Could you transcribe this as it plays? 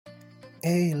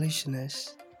Hey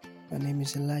listeners, my name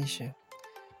is Elisha,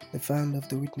 the founder of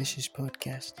the Witnesses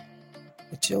podcast.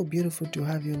 It's so beautiful to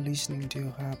have you listening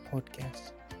to our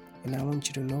podcast, and I want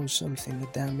you to know something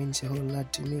that means a whole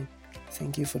lot to me.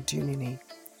 Thank you for tuning in.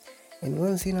 And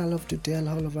one thing I love to tell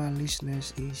all of our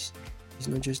listeners is it's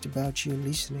not just about you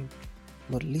listening,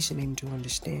 but listening to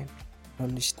understand.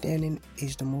 Understanding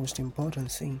is the most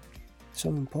important thing, so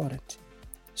important.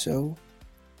 So,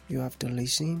 you have to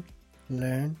listen,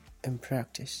 learn, and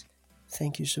practice.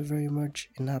 Thank you so very much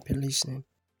and happy listening.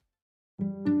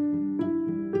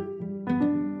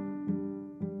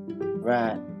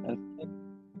 Right. Okay.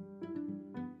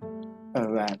 All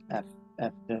right.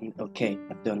 I've done okay.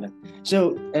 I've done that.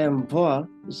 So, Paul,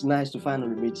 it's nice to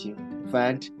finally meet you. In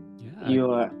fact, you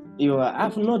are.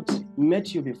 I've not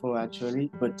met you before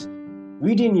actually, but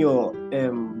reading your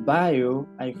bio,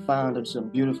 I found out some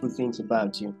beautiful things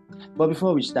about you. But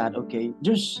before we start, okay,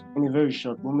 just in a very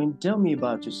short moment, tell me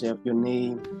about yourself, your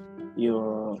name,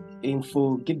 your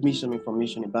info. Give me some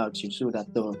information about you so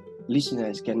that the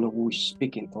listeners can know who is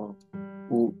speaking or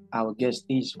who our guest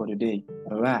is for the day.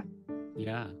 All right.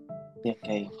 Yeah.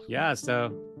 Okay. Yeah.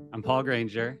 So I'm Paul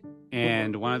Granger.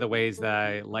 And one of the ways that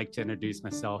I like to introduce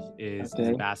myself is as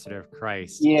ambassador of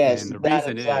Christ. Yes, and the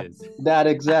reason is that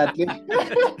exactly.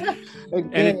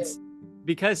 And it's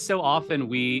because so often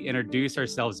we introduce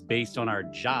ourselves based on our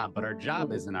job, but our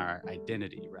job isn't our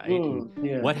identity,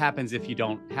 right? What happens if you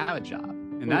don't have a job?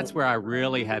 And that's where I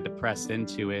really had to press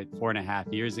into it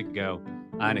 4.5 years ago.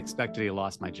 I unexpectedly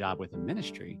lost my job with a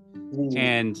ministry.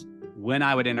 And when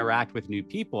I would interact with new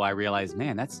people, I realized,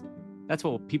 man, that's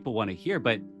what people want to hear.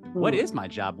 But what is my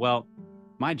job? Well,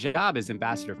 my job as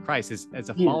ambassador of Christ, as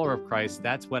a follower of Christ,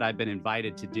 that's what I've been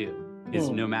invited to do, is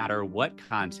no matter what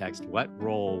context, what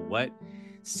role, what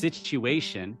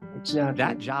situation,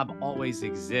 that job always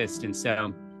exists. And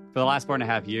so for the last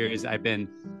 4.5 years, I've been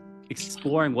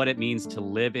exploring what it means to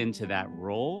live into that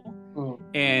role.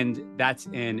 And that's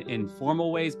in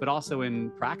informal ways, but also in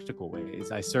practical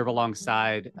ways. I serve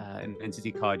alongside an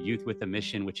entity called Youth with a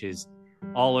Mission, which is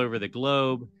all over the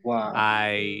globe. Wow.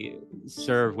 I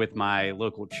serve with my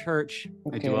local church.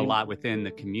 I do a lot within the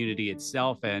community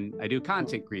itself, and I do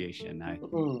content creation. I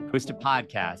host a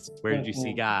podcast, Where Did You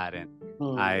See God? And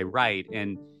I write.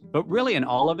 But really in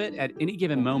all of it, at any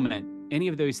given moment, any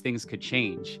of those things could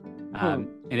change. And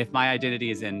if my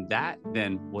identity is in that,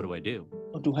 then what do I do?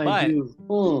 What do I do?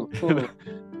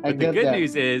 But the good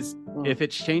news is, if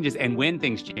it changes, and when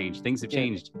things change, things have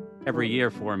changed every year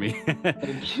for me.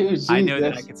 I know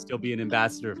that I can still be an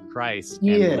ambassador of Christ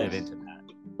and live into that.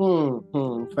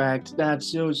 In fact,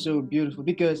 that's so beautiful,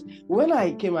 because when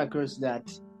I came across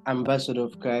that ambassador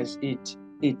of Christ, it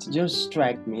just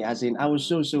struck me, as in I was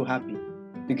so happy,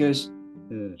 because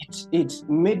it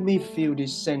made me feel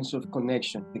this sense of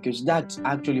connection, because that's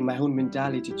actually my own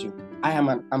mentality too. I am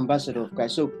an ambassador of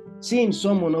Christ. So seeing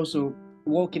someone also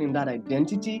walking in that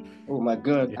identity, oh my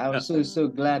God, I was so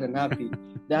glad and happy.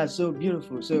 That's so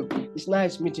beautiful. So it's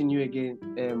nice meeting you again,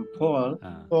 Paul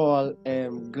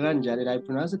Granger. Did I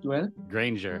pronounce it well?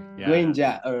 Granger. Yeah.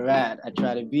 Granger. All right. I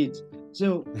tried a bit.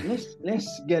 So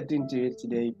let's get into it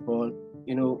today, Paul.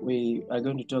 You know, we are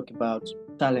going to talk about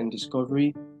talent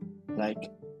discovery,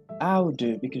 like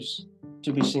because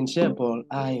to be sincere, Paul,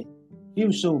 I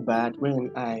feel so bad when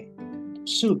I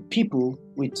see people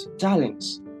with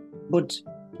talents, but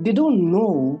they don't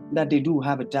know that they do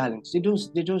have a talent. They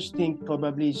just think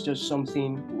probably it's just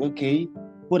something okay,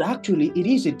 but actually it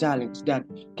is a talent that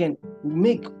can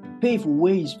pave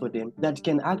ways for them, that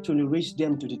can actually raise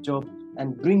them to the top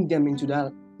and bring them into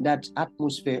that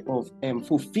atmosphere of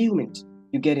fulfillment.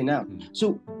 You get it now?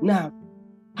 So now,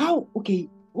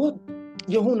 what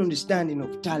your own understanding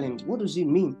of talent, what does it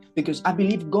mean? Because I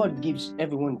believe God gives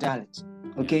everyone talent.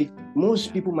 Okay,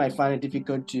 most people might find it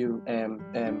difficult to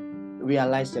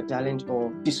realize their talent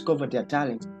or discover their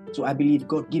talent. So I believe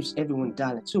God gives everyone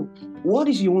talent. So what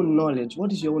is your own knowledge?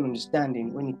 What is your own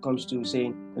understanding when it comes to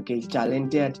saying, okay,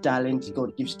 talent,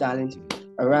 God gives talent?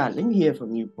 All right, let me hear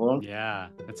from you, Paul. Yeah,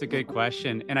 that's a good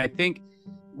question. And I think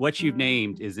what you've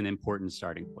named is an important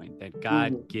starting point, that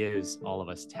God gives all of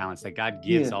us talents, that God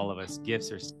gives all of us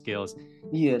gifts or skills.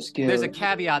 Yes, there's a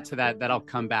caveat to that I'll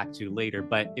come back to later.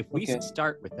 But if we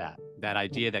start with that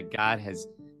idea that God has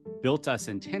built us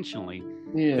intentionally,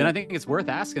 then I think it's worth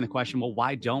asking the question, well,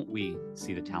 why don't we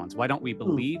see the talents? Why don't we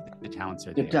believe that the talents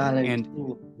are there? And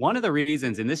one of the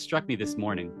reasons, and this struck me this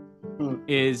morning,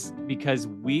 is because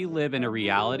we live in a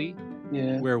reality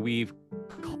where we've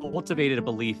cultivated a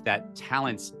belief that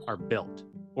talents are built,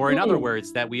 or in other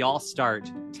words, that we all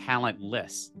start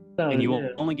talentless, and you will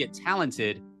only get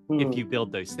talented if you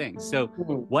build those things. So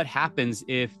what happens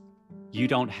if you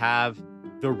don't have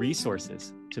the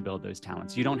resources to build those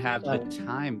talents. You don't have the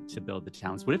time to build the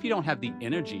talents. What if you don't have the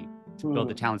energy to build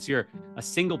the talents? You're a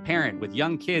single parent with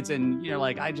young kids and you're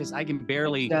like, I can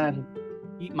barely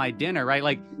eat my dinner, right?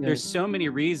 Like there's so many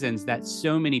reasons that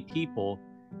so many people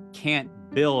can't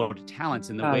build talents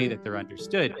in the way that they're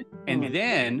understood. And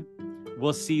then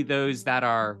we'll see those that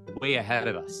are way ahead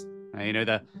of us. You know,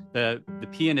 the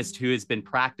pianist who has been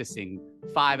practicing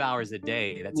 5 hours a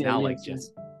day, that's now like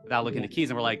just without looking at the keys.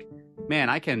 And we're like, man,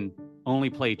 I can only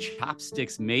play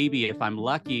chopsticks maybe if I'm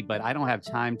lucky, but I don't have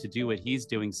time to do what he's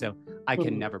doing. So I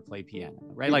can never play piano,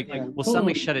 right? Like we'll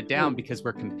suddenly shut it down because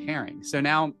we're comparing. So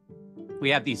now we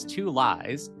have these two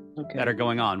lies that are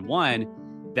going on. One,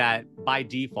 that by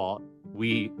default,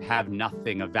 we have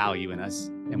nothing of value in us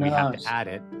and we have to add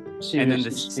it. And then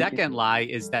the second lie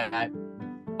is that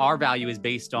our value is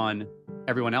based on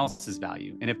everyone else's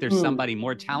value. And if there's somebody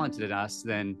more talented than us,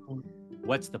 then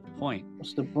what's the point?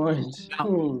 What's the point?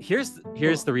 Now,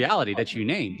 here's the reality that you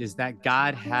named, is that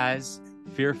God has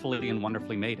fearfully and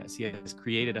wonderfully made us. He has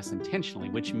created us intentionally,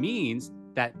 which means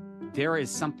that there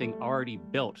is something already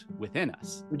built within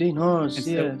us. Within us,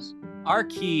 and so our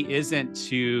key isn't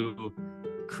to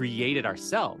create it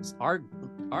ourselves. Our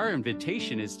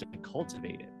invitation is to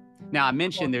cultivate it. Now, I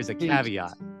mentioned there's a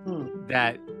caveat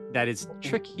that is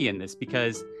tricky in this,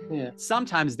 because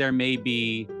sometimes there may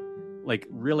be like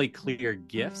really clear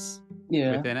gifts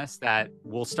within us that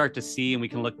we'll start to see, and we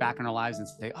can look back in our lives and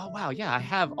say, oh, wow, yeah, I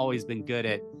have always been good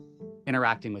at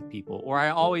interacting with people, or I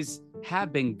always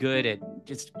have been good at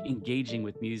just engaging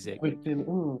with music.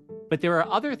 But there are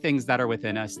other things that are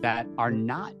within us that are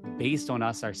not based on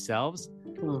us ourselves,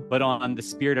 but on the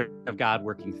Spirit of God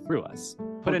working through us.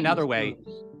 Put another way,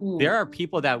 there are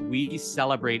people that we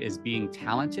celebrate as being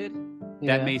talented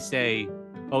that may say,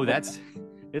 oh,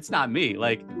 it's not me.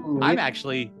 Like, I'm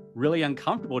actually really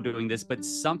uncomfortable doing this, but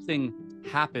something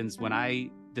happens when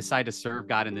I decide to serve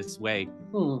God in this way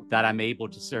that I'm able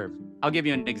to serve. I'll give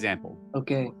you an example.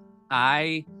 Okay.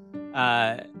 I,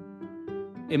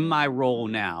 in my role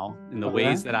now, in the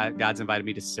ways that God's invited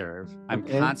me to serve, I'm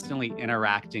constantly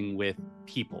interacting with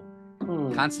people,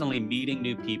 constantly meeting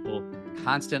new people,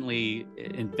 constantly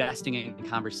investing in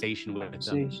conversation with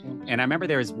them. And I remember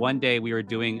there was one day we were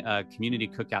doing a community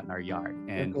cookout in our yard,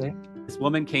 and this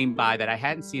woman came by that I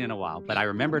hadn't seen in a while, but I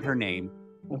remembered her name.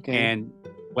 And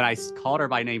when I called her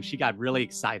by name, she got really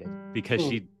excited because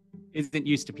she isn't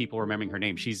used to people remembering her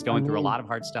name. She's going through a lot of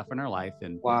hard stuff in her life.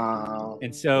 And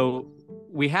and so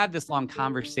we had this long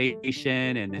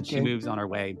conversation, and then she moves on her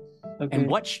way. And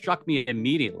what struck me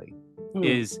immediately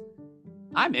is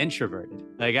I'm introverted.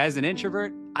 Like, as an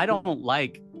introvert, I don't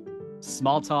like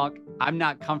small talk. I'm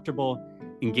not comfortable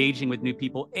engaging with new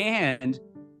people. And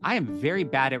I am very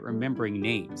bad at remembering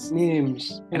names.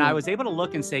 And I was able to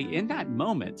look and say, in that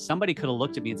moment, somebody could have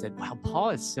looked at me and said, wow,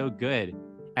 Paul is so good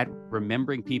at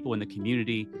remembering people in the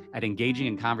community, at engaging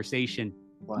in conversation.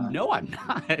 No, I'm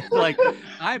not. Like,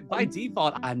 by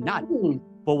default, I'm not.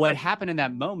 But what happened in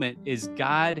that moment is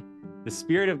God, the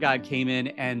Spirit of God came in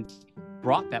and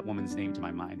brought that woman's name to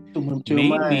my mind,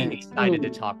 made me excited to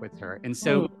talk with her. And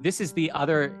so this is the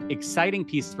other exciting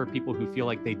piece for people who feel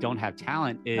like they don't have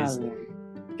talent, is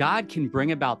God can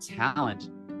bring about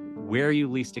talent where you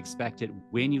least expect it,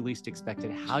 when you least expect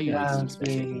it, how you least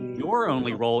expect it. Your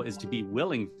only role is to be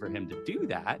willing for him to do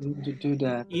that,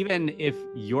 even if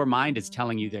your mind is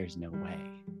telling you there's no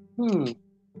way.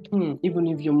 Even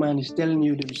if your mind is telling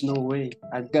you there's no way.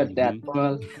 I got that,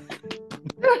 Paul.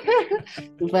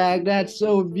 In fact, that's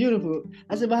so beautiful.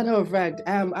 As a matter of fact,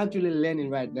 I'm actually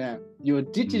learning right now. You're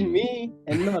teaching me,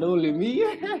 and not only me.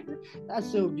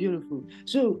 That's so beautiful.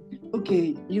 So,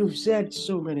 okay, you've said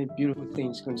so many beautiful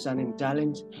things concerning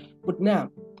talent, but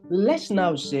now let's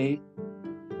now say,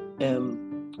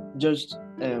 just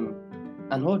an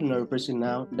ordinary person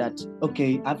now that,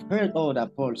 okay, I've heard all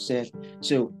that Paul said.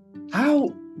 So,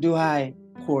 how do I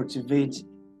cultivate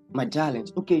my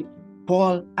talent? Okay,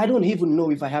 Paul, I don't even know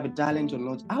if I have a talent or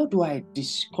not. How do I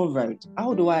discover it?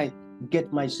 How do I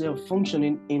get myself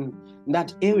functioning in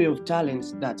that area of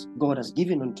talents that God has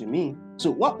given unto me?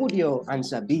 So what would your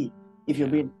answer be if you're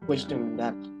being questioned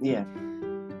that?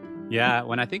 Yeah,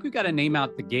 when I think we've got to name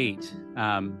out the gate,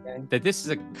 that this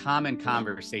is a common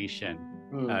conversation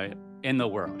in the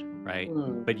world, right?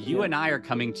 But you and I are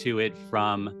coming to it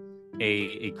from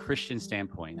a Christian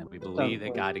standpoint, and we believe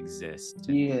that God exists.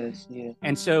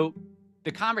 And so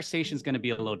the conversation is going to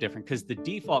be a little different, because the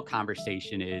default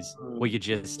conversation is, well,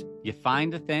 you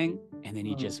find the thing, and then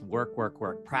you just work,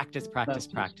 practice,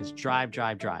 drive.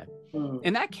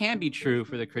 And that can be true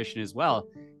for the Christian as well.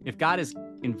 If God is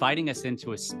inviting us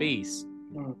into a space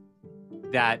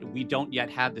that we don't yet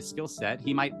have the skill set,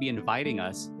 he might be inviting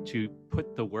us to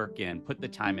put the work in, put the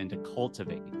time in to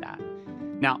cultivate that.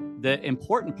 Now, the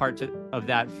important part of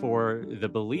that for the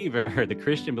believer, the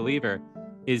Christian believer,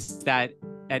 is that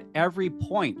at every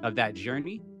point of that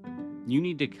journey, you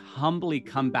need to humbly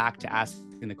come back to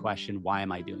asking the question, why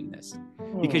am I doing this?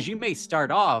 Because you may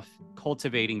start off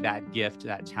cultivating that gift,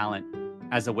 that talent,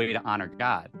 as a way to honor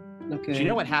God. Okay. Do you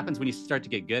know what happens when you start to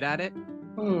get good at it?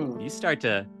 You start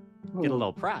to get a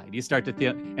little pride. You start to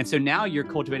feel, and so now you're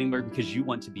cultivating more because you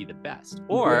want to be the best.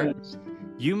 Or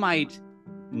you might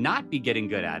not be getting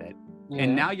good at it.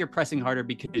 And now you're pressing harder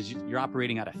because you're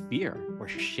operating out of fear or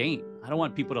shame. I don't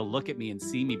want people to look at me and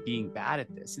see me being bad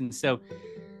at this. And so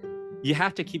you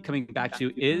have to keep coming back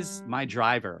to, is my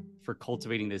driver for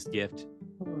cultivating this gift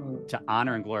to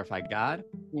honor and glorify God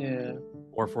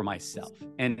or for myself?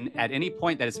 And at any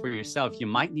point that is for yourself, you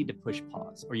might need to push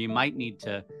pause, or you might need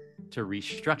to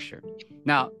restructure.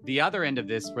 Now, the other end of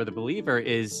this for the believer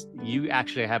is you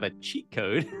actually have a cheat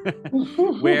code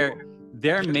where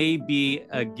there may be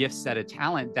a gift set, a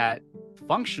talent that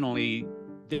functionally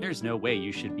there's no way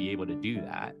you should be able to do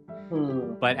that.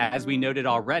 But as we noted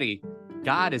already,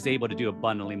 God is able to do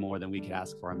abundantly more than we could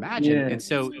ask or imagine. And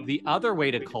so the other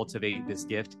way to cultivate this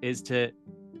gift is to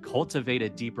cultivate a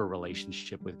deeper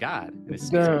relationship with God in His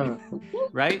Spirit,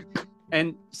 right?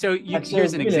 And so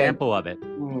here's an example of it.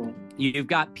 You've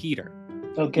got Peter.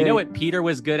 Okay. You know what Peter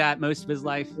was good at most of his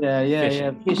life?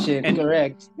 Fishing,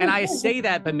 correct. And I say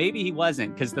that, but maybe he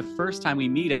wasn't, because the first time we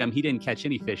meet him, he didn't catch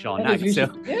any fish all night. So,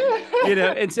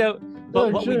 and so,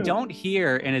 but what we don't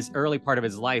hear in his early part of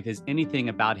his life is anything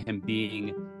about him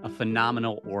being a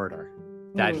phenomenal orator,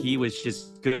 that he was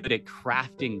just good at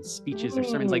crafting speeches or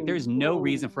sermons. Like, there's no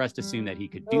reason for us to assume that he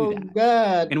could do that.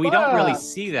 God, and we don't really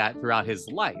see that throughout his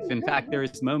life. In fact,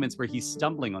 there's moments where he's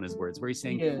stumbling on his words, where he's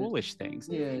saying foolish things.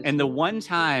 And the one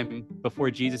time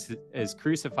before Jesus is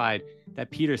crucified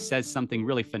that Peter says something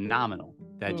really phenomenal,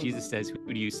 that Jesus says,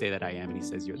 "Who do you say that I am?" And he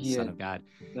says, "You're the Son of God."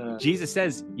 Jesus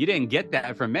says, "You didn't get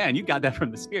that from man, you got that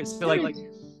from the Spirit." So like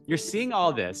you're seeing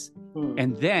all this,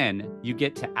 and then you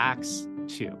get to Acts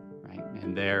 2.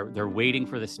 And they're waiting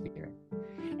for the Spirit.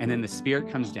 And then the Spirit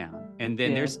comes down, and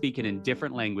then they're speaking in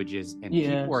different languages, and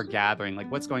people are gathering,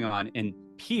 like, what's going on? And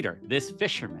Peter, this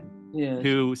fisherman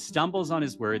who stumbles on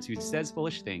his words, who says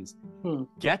foolish things,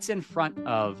 gets in front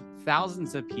of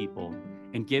thousands of people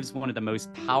and gives one of the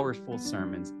most powerful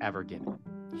sermons ever given.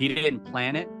 He didn't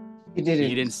plan it. He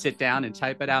didn't sit down and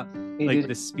type it out.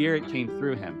 The Spirit came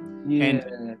through him.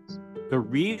 And the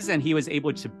reason he was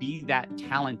able to be that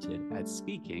talented at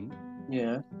speaking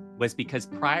was because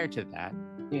prior to that,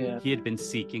 he had been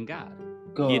seeking God.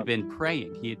 He had been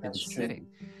praying. He had been sitting.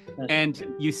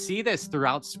 And you see this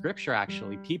throughout Scripture,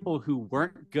 actually. People who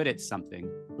weren't good at something,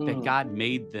 that God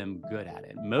made them good at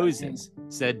it. Moses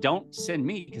said, "Don't send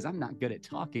me because I'm not good at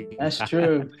talking." That's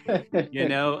true.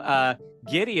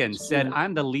 Gideon said,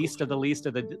 "I'm the least of the least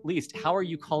of the least. How are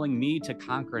you calling me to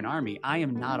conquer an army? I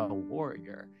am not a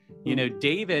warrior."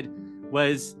 David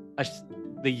was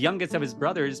the youngest of his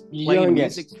brothers, playing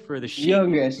music for the sheep.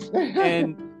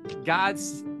 And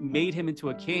God's made him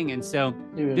into a king. And so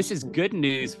this is good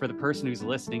news for the person who's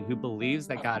listening, who believes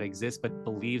that God exists, but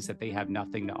believes that they have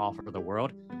nothing to offer the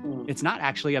world. It's not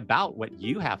actually about what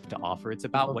you have to offer. It's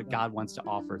about what God wants to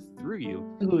offer through you.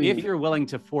 If you're willing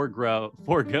to forego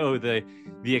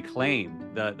the acclaim,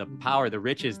 the power, the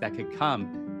riches that could come,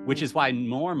 which is why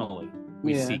normally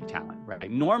we seek talent, right?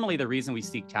 Normally the reason we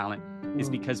seek talent is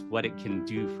because what it can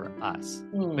do for us.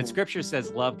 But Scripture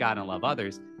says love God and love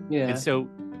others. And so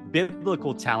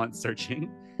biblical talent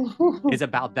searching is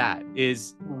about that.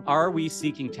 Are we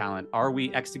seeking talent? Are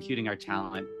we executing our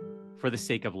talent for the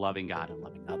sake of loving God and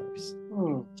loving others?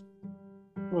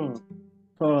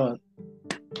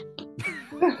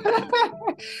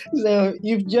 So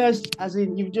you've just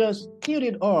killed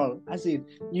it all.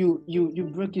 You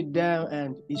broke it down,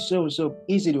 and it's so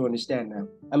easy to understand now.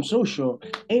 I'm so sure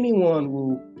anyone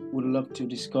who would love to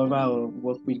discover or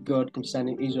work with God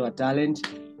concerning his or her talent,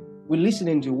 with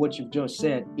listening to what you've just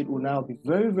said, it will now be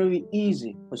very, very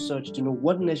easy for such to know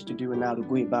what next to do and how to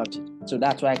go about it. So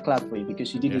that's why I clap for you,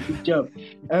 because you did a good job.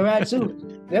 All right, so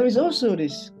there is also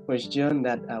this question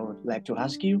that I would like to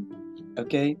ask you.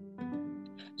 Okay,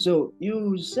 so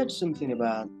you said something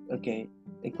about,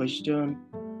 a question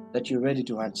that you're ready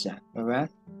to answer. All right,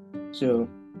 so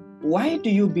why do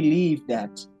you believe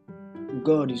that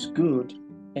God is good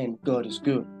and God is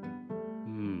good?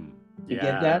 You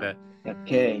get that?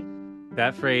 Okay.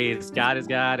 That phrase, God is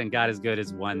God and God is good,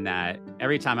 is one that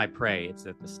every time I pray, it's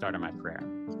at the start of my prayer.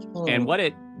 And what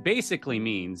it basically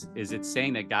means is it's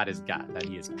saying that God is God, that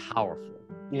He is powerful,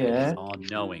 that he's all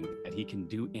knowing, that he can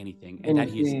do anything, and that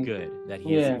he is good, that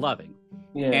he is loving.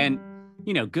 And,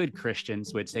 good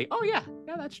Christians would say, oh yeah,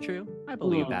 that's true. I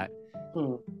believe that.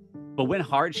 But when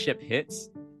hardship hits,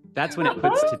 that's when it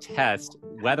puts to test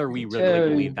whether we really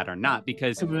believe that or not.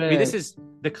 Because this is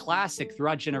the classic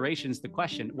throughout generations, the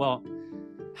question, well,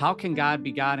 how can God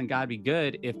be God and God be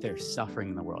good if there's suffering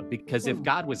in the world? Because if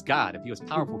God was God, if he was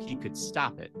powerful, he could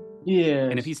stop it. Yeah.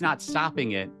 And if he's not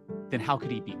stopping it, then how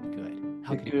could he be good?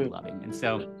 How could he be loving? And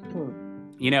so,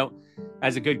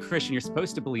 as a good Christian, you're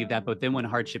supposed to believe that. But then when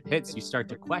hardship hits, you start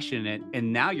to question it.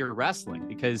 And now you're wrestling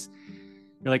because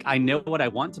you're like, I know what I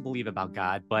want to believe about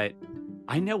God, but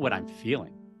I know what I'm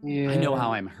feeling. I know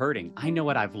how I'm hurting. I know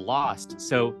what I've lost.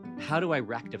 So how do I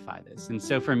rectify this? And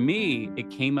so for me, it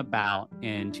came about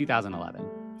in 2011.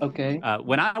 Okay.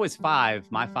 When I was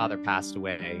 5, my father passed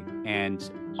away. And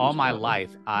all my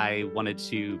life, I wanted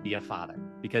to be a father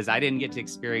because I didn't get to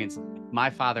experience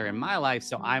my father in my life.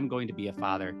 So I'm going to be a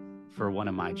father for one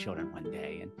of my children one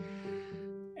day.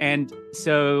 And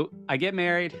so I get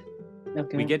married.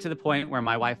 Okay. We get to the point where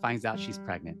my wife finds out she's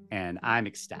pregnant and I'm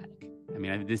ecstatic. I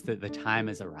mean, the time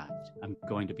has arrived. I'm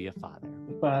going to be a father.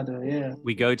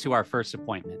 We go to our first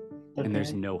appointment and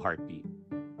there's no heartbeat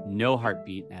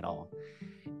at all.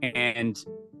 And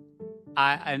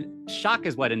shock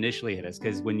is what initially hit us,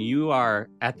 because when you are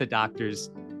at the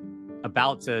doctor's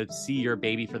about to see your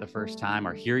baby for the first time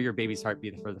or hear your baby's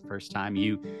heartbeat for the first time,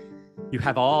 you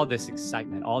have all this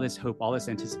excitement, all this hope, all this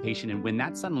anticipation. And when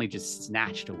that's suddenly just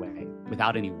snatched away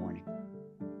without any warning,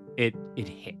 it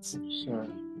hits. Sure.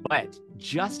 But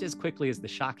just as quickly as the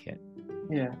shock hit,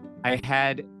 I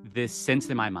had this sense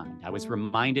in my mind. I was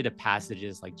reminded of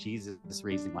passages like Jesus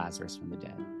raising Lazarus from the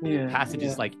dead.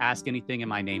 Passages like, ask anything in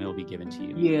my name, it will be given to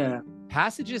you.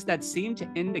 Passages that seem to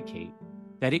indicate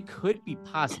that it could be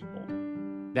possible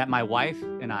that my wife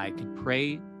and I could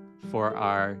pray for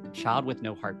our child with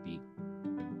no heartbeat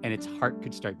and its heart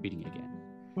could start beating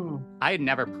again. I had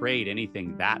never prayed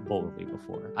anything that boldly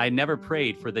before. I had never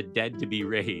prayed for the dead to be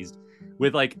raised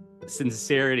with like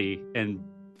sincerity and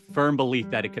firm belief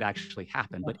that it could actually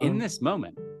happen. But in this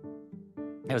moment,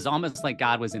 it was almost like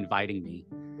God was inviting me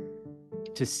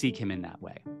to seek him in that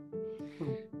way.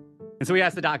 And so we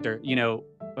asked the doctor,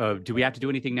 do we have to do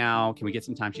anything now? Can we get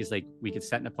some time? She's like, we could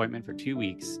set an appointment for 2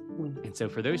 weeks. And so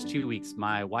for those 2 weeks,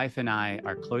 my wife and I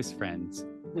are close friends.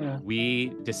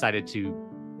 We decided to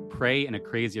pray in a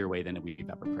crazier way than we've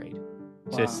ever prayed.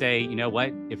 To say, you know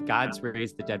what, if God's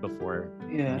raised the dead before,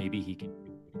 maybe he can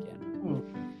do it again.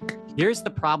 Here's the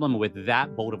problem with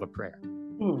that bold of a prayer.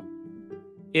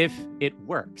 If it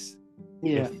works,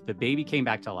 if the baby came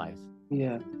back to life,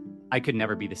 I could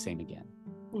never be the same again.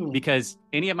 Because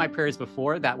any of my prayers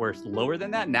before that were lower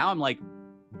than that, now I'm like,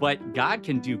 but God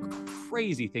can do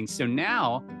crazy things. So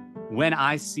now when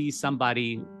I see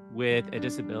somebody with a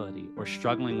disability or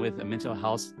struggling with a mental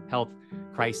health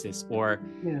crisis or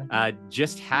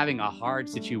just having a hard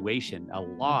situation, a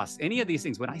loss, any of these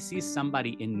things, when I see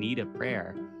somebody in need of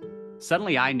prayer,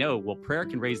 suddenly I know, well, prayer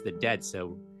can raise the dead.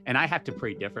 So, and I have to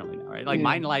pray differently now, right? Like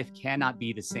my life cannot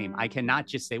be the same. I cannot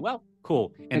just say, well,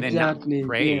 cool, and then not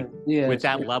pray with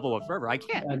that level of fervor. I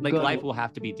can't. Like life will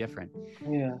have to be different.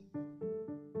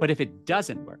 But if it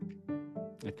doesn't work,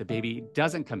 if the baby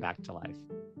doesn't come back to life,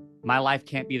 my life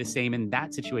can't be the same in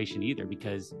that situation either,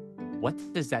 because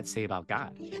what does that say about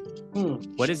God?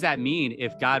 What does that mean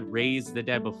if God raised the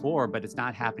dead before, but it's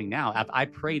not happening now? If I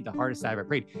prayed the hardest I ever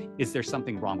prayed, is there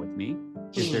something wrong with me?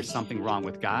 Is there something wrong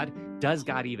with God? Does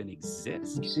God even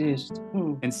exist?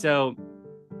 And so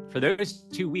for those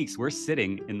 2 weeks, we're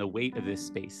sitting in the weight of this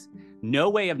space. No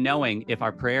way of knowing if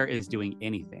our prayer is doing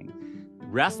anything.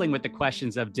 Wrestling with the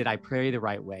questions of, did I pray the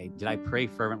right way? Did I pray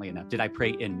fervently enough? Did I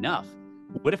pray enough?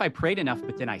 What if I prayed enough,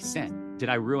 but then I sinned? Did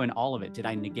I ruin all of it? Did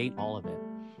I negate all of it?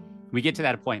 We get to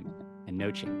that appointment and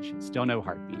no change, still no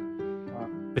heartbeat.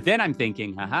 But then I'm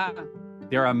thinking,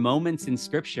 there are moments in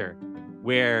scripture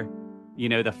where,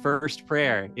 the first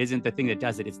prayer isn't the thing that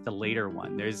does it. It's the later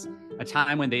one. There's a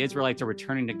time when the Israelites are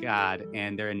returning to God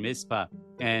and they're in Mizpah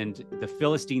and the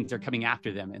Philistines are coming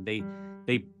after them and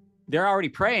they're already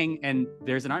praying and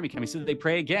there's an army coming. So they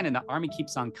pray again and the army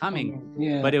keeps on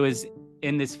coming. But it was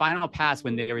in this final pass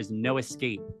when there was no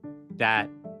escape that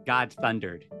God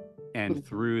thundered and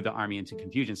threw the army into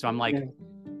confusion. So I'm like,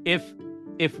 if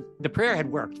the prayer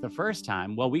had worked the first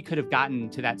time, well, we could have gotten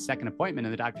to that second appointment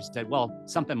and the doctor said, well,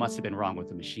 something must have been wrong with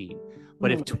the machine.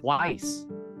 But if twice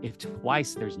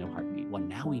there's no heartbeat, well,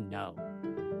 now we know.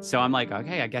 So I'm like,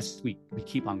 okay, I guess we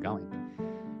keep on going.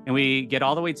 And we get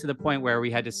all the way to the point where we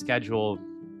had to schedule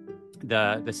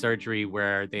the surgery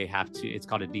where they have to, it's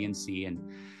called a DNC. And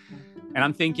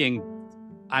I'm thinking,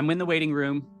 I'm in the waiting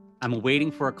room. I'm waiting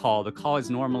for a call. The call is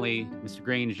normally, Mr.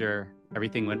 Granger,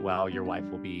 everything went well. Your wife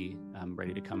will be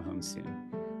ready to come home soon.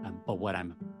 But what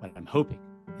I'm hoping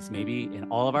is maybe in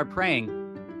all of our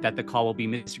praying that the call will be,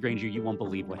 Mr. Granger, you won't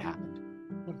believe what happened.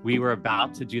 We were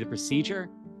about to do the procedure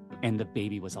and the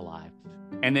baby was alive.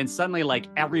 And then suddenly, like,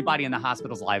 everybody in the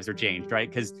hospital's lives are changed, right?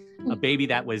 Because a baby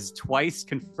that was twice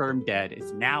confirmed dead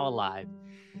is now alive.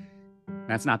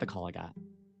 That's not the call I got.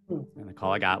 And the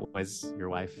call I got was, your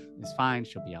wife is fine.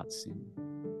 She'll be out soon.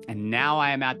 And now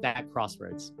I am at that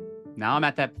crossroads. Now I'm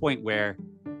at that point where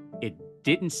it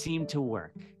didn't seem to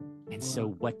work. And so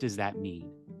what does that mean?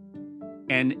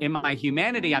 And in my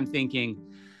humanity, I'm thinking,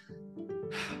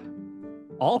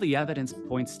 all the evidence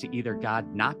points to either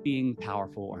God not being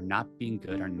powerful or not being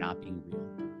good or not being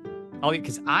real.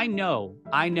 Because I know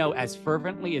as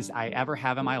fervently as I ever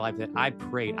have in my life that I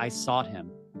prayed, I sought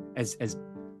him as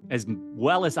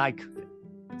well as I could.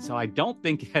 So I don't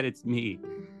think that it's me.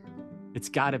 It's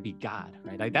got to be God,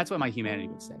 right? Like, that's what my humanity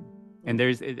would say. And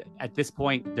at this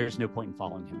point, there's no point in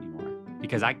following him anymore,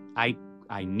 because I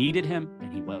needed him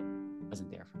and he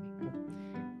wasn't there for me.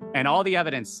 And all the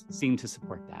evidence seemed to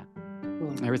support that.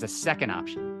 There was a second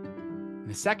option. And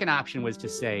the second option was to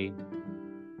say,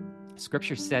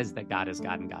 Scripture says that God is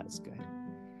God and God is good.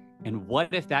 And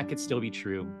what if that could still be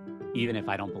true, even if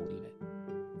I don't believe it,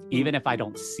 even if I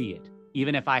don't see it,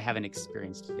 even if I haven't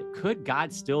experienced it? Could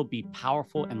God still be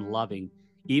powerful and loving,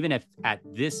 even if at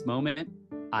this moment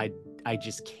I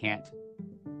just can't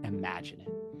imagine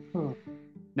it?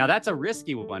 Now, that's a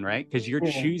risky one, right? Because you're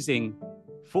choosing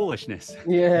foolishness.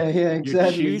 Yeah, exactly.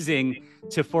 You're choosing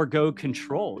to forego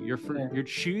control. You're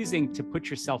choosing to put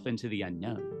yourself into the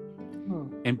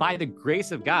unknown. And by the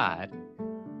grace of God,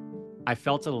 I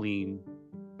felt a lean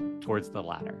towards the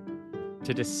latter,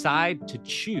 to decide to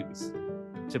choose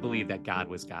to believe that God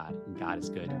was God and God is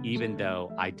good, even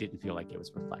though I didn't feel like it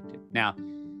was reflected. Now,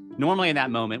 normally in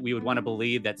that moment, we would want to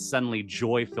believe that suddenly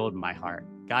joy filled my heart.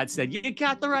 God said, you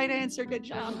got the right answer. Good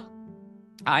job.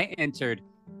 I entered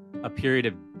a period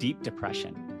of deep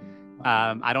depression.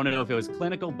 I don't know if it was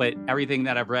clinical, but everything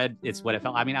that I've read, it's what it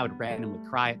felt. I mean, I would randomly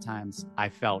cry at times. I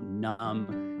felt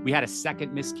numb. We had a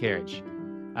second miscarriage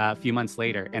a few months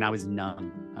later, and I was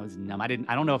numb. I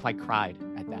don't know if I cried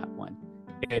at that one.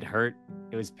 It hurt.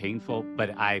 It was painful,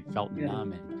 but I felt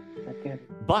numb.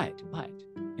 But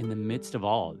in the midst of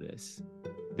all of this,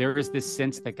 there was this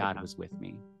sense that God was with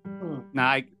me.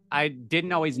 Now, I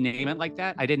didn't always name it like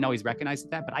that. I didn't always recognize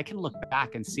that, but I can look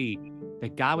back and see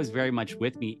that God was very much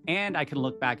with me. And I can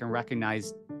look back and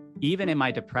recognize, even in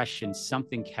my depression,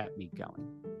 something kept me going.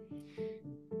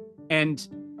 And,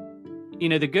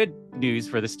 the good news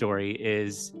for the story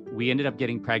is we ended up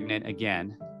getting pregnant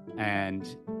again.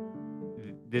 And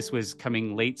this was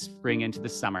coming late spring into the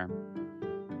summer.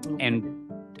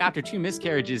 And after 2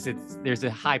 miscarriages, there's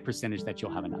a high percentage that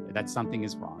you'll have another, that something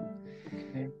is wrong.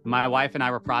 My wife and I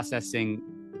were processing,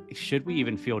 should we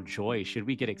even feel joy? Should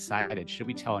we get excited? Should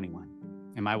we tell anyone?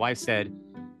 And my wife said,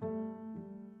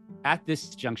 at this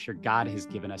juncture, God has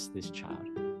given us this child.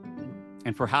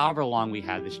 And for however long we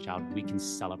have this child, we can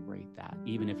celebrate that,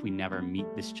 even if we never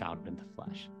meet this child in the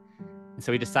flesh. And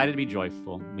so we decided to be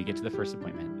joyful. We get to the first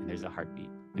appointment and there's a heartbeat.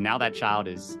 And now that child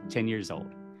is 10 years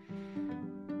old.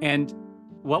 And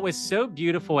what was so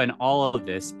beautiful in all of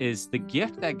this is the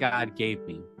gift that God gave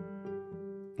me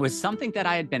was something that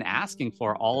I had been asking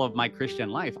for all of my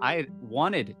Christian life. I had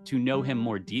wanted to know him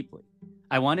more deeply.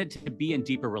 I wanted to be in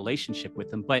deeper relationship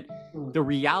with him. But the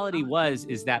reality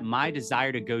is that my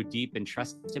desire to go deep and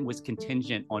trust him was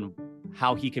contingent on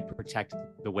how he could protect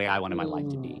the way I wanted my life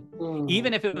to be.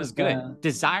 Even if it was good,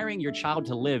 desiring your child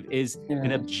to live is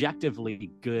an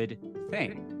objectively good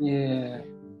thing.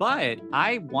 But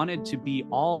I wanted to be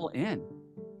all in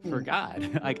for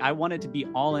God. Like, I wanted to be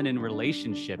all in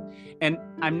relationship. And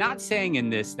I'm not saying in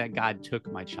this that God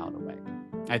took my child away.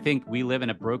 I think we live in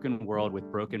a broken world with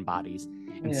broken bodies.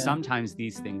 And sometimes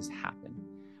these things happen.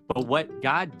 But what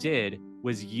God did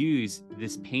was use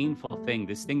this painful thing,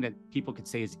 this thing that people could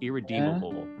say is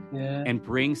irredeemable, and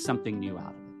bring something new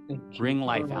out of it, bring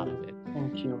life out of it.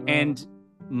 And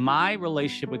my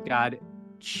relationship with God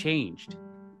changed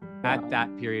at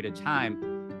that period of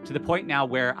time, to the point now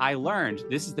where I learned,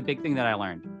 this is the big thing that I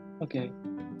learned,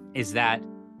 is that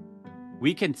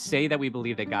we can say that we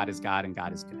believe that God is God and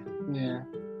God is good.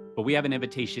 But we have an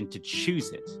invitation to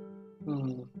choose it,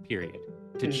 period.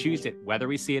 To choose it, whether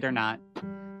we see it or not,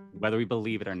 whether we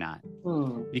believe it or not.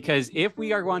 Because if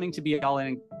we are wanting to be all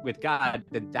in with God,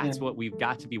 then that's what we've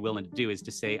got to be willing to do, is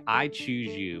to say, I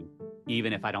choose you,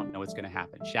 even if I don't know what's going to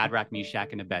happen. Shadrach, Meshach,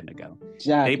 and Abednego.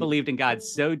 They believed in God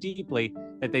so deeply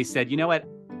that they said, you know what?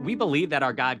 we believe that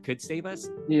our God could save us.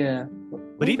 Yeah.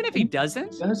 But even if he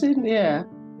doesn't, yeah,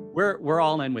 we're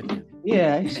all in with him.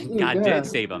 Yeah. And God did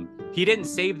save them. He didn't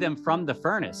save them from the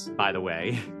furnace, by the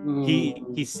way.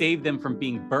 He saved them from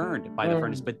being burned by the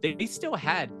furnace, but they still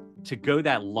had to go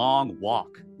that long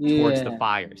walk towards the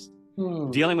fires,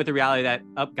 dealing with the reality that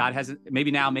God hasn't,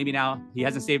 maybe now he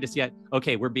hasn't saved us yet.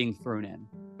 Okay, we're being thrown in,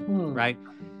 right?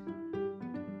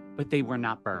 But they were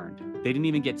not burned. They didn't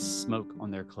even get smoke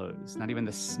on their clothes, not even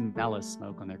the smell of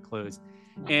smoke on their clothes.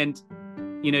 And,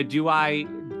 you know, do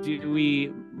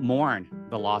we mourn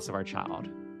the loss of our child?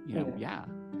 You know, yeah.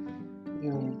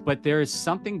 But there is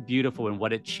something beautiful in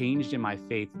what it changed in my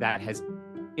faith that has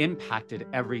impacted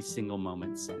every single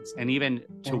moment since. And even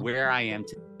to where I am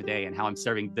today and how I'm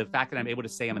serving, the fact that I'm able to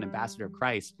say I'm an ambassador of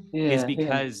Christ is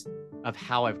because of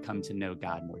how I've come to know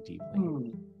God more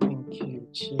deeply. Thank you,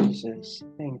 Jesus.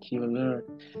 Thank you, Lord.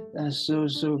 That's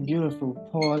so beautiful,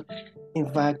 Paul.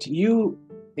 In fact, you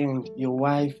and your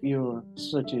wife, you're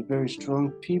such a very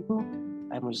strong people.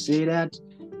 I must say that.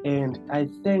 And I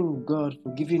thank God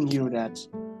for giving you that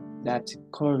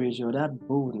courage or that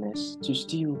boldness to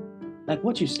still, like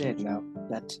what you said now,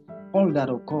 that all that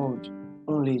occurred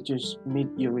only just made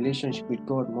your relationship with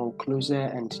God more closer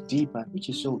and deeper, which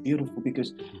is so beautiful,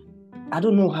 because I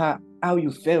don't know how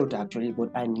you felt actually, but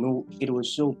I know it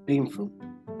was so painful.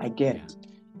 I get it.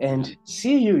 And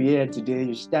see you here today,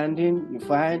 you're standing, you're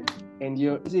fine, and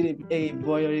is it a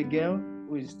boy or a girl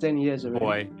who is 10 years old?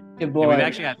 Boy. A boy. And we've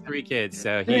actually got 3 kids,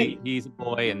 so he's a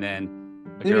boy and then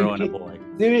a girl and a boy.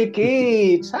 3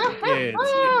 kids.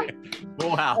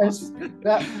 Full house.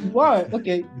 Boy,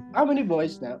 okay. How many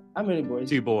boys now? How many boys?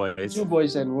 2 boys. 2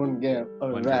 boys and 1 girl.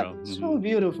 All One right. girl. So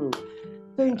beautiful.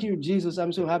 Thank you, Jesus.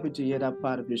 I'm so happy to hear that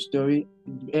part of your story.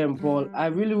 And Paul, I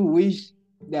really wish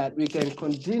that we can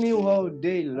continue all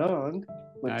day long,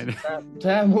 but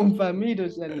time won't permit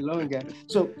us any longer.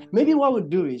 So maybe what we'll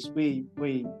do is we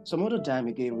some other time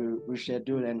again we'll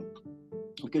schedule, and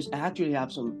because I actually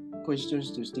have some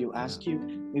questions to still ask you.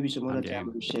 Maybe some other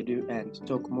time we'll schedule and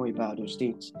talk more about those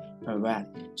things. All right.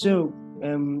 So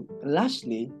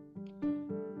lastly,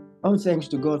 all thanks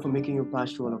to God for making you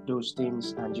pass through all of those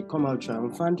things, and you come out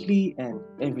triumphantly, and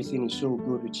everything is so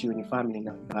good with you and your family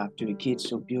now. You have 2 kids,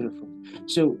 so beautiful.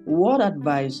 So what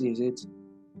advice is it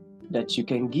that you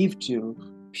can give to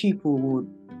people who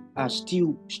are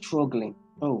still struggling?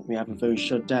 Oh, we have a very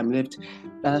short time left.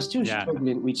 That are still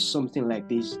struggling with something like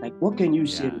this. Like, what can you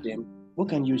say to them? What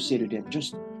can you say to them?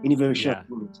 Just in a very short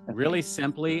moment. Really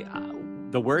simply,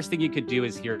 the worst thing you could do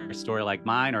is hear a story like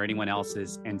mine or anyone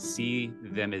else's and see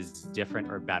them as different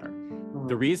or better.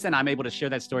 The reason I'm able to share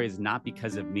that story is not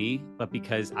because of me, but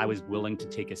because I was willing to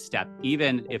take a step,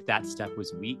 even if that step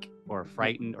was weak or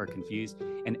frightened or confused.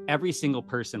 And every single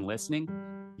person listening,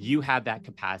 you have that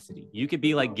capacity. You could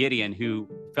be like Gideon, who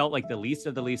felt like the least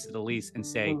of the least of the least, and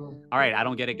say, all right, I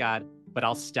don't get it, God, but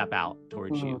I'll step out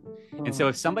towards you. And so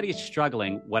if somebody is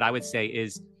struggling, what I would say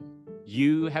is,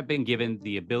 you have been given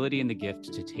the ability and the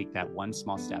gift to take that one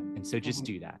small step. And so just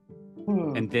do that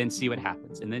and then see what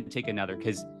happens, and then take another,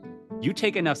 because you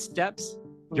take enough steps,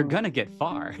 you're going to get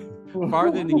farther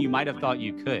than you might have thought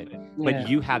you could. But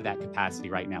you have that capacity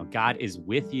right now. God is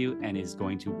with you and is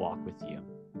going to walk with you.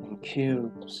 Thank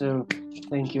you. So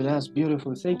thank you. That's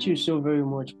beautiful. Thank you so very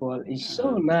much, Paul. It's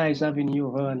so nice having you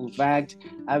on. In fact,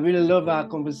 I really love our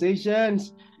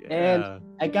conversations. And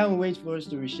I can't wait for us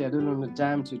to reschedule on the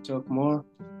time to talk more.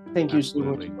 Thank you so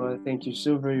much, Paul. Thank you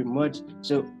so very much.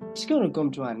 So it's going to come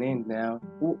to an end now.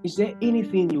 Is there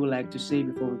anything you would like to say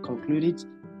before we conclude it?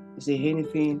 Is there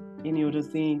anything, any other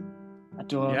thing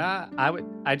at all? Yeah,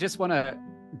 I just want to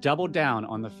double down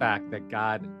on the fact that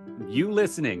God, you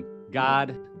listening,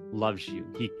 God loves you.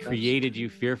 He created you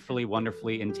fearfully,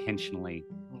 wonderfully, intentionally,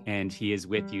 and he is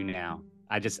with you now.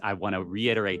 I want to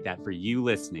reiterate that for you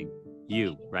listening,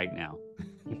 you right now.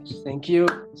 Yes, thank you.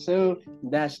 So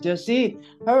that's just it.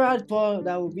 All right, Paul,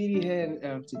 that will be the end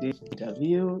of today's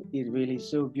interview. It's really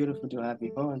so beautiful to have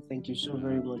you on. Thank you so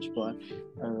very much, Paul.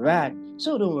 All right.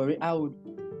 So don't worry, I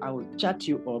would chat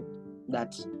you up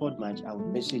that pod match. I will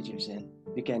message you, and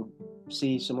we can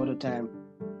see some other time.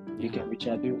 You can reach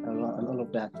out and all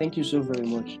of that. Thank you so very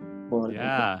much, Paul.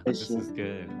 Yeah, this is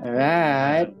good. All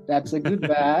right. That's a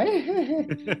goodbye.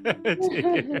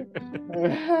 All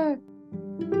right.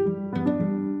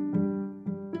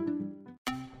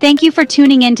 Thank you for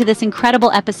tuning in to this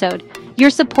incredible episode.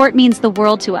 Your support means the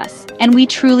world to us, and we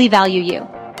truly value you.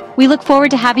 We look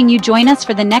forward to having you join us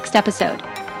for the next episode.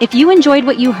 If you enjoyed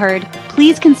what you heard,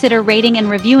 please consider rating and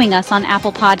reviewing us on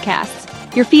Apple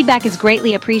Podcasts. Your feedback is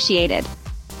greatly appreciated.